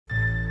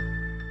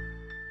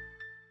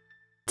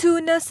Two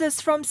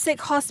nurses from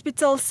Sik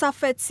Hospital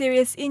suffered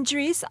serious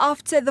injuries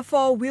after the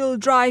four-wheel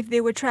drive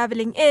they were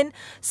travelling in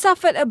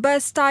suffered a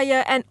burst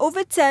tyre and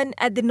overturned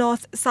at the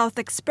North-South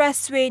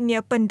Expressway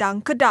near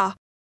Pendang, Kedah.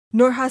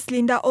 Nur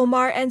Haslinda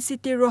Omar and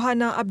Siti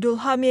Rohana Abdul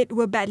Hamid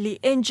were badly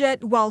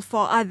injured while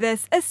four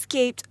others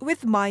escaped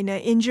with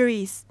minor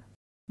injuries.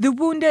 The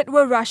wounded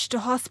were rushed to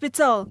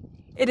hospital.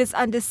 It is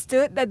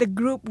understood that the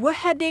group were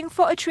heading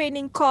for a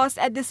training course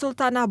at the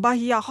Sultanah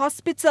Bahiyah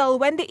Hospital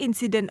when the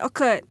incident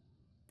occurred.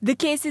 The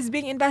case is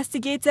being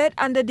investigated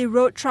under the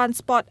Road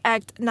Transport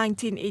Act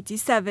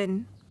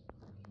 1987.